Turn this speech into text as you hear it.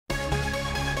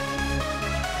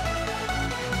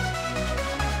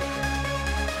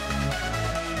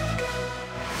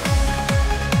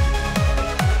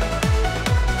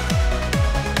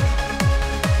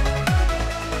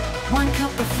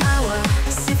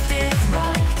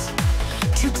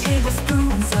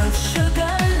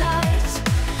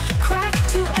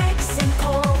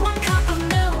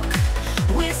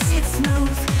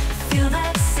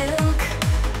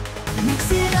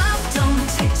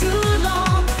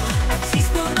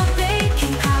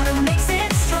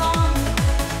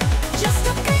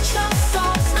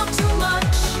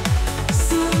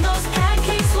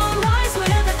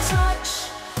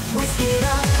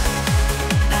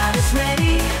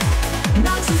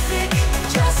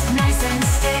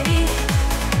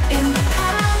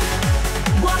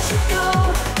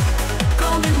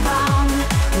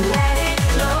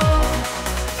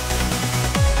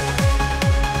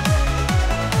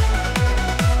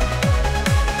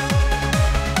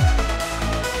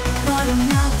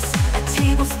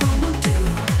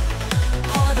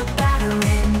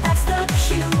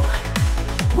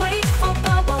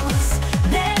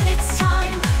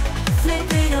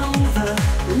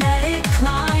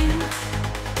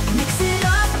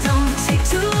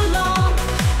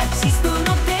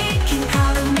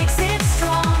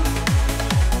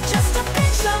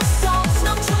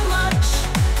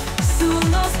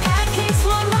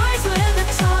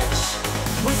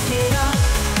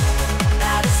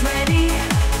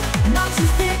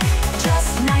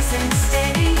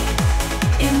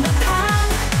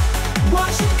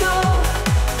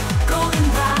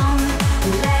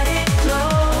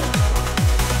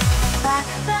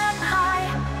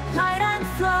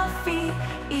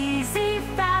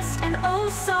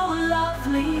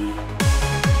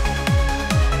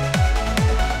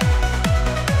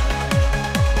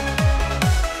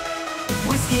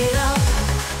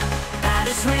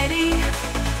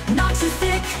Not too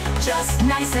thick, just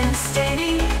nice and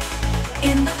steady.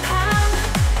 In the pan,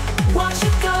 watch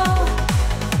it go,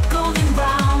 golden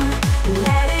brown,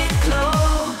 let it glow.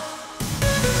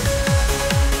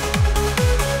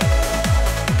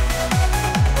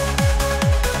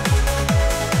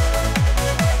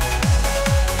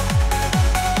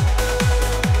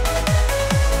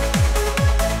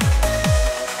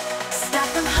 Stack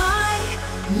them high,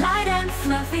 light and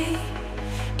fluffy,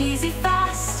 easy,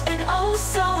 fast, and oh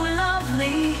so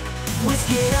lovely.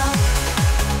 Whisk it up,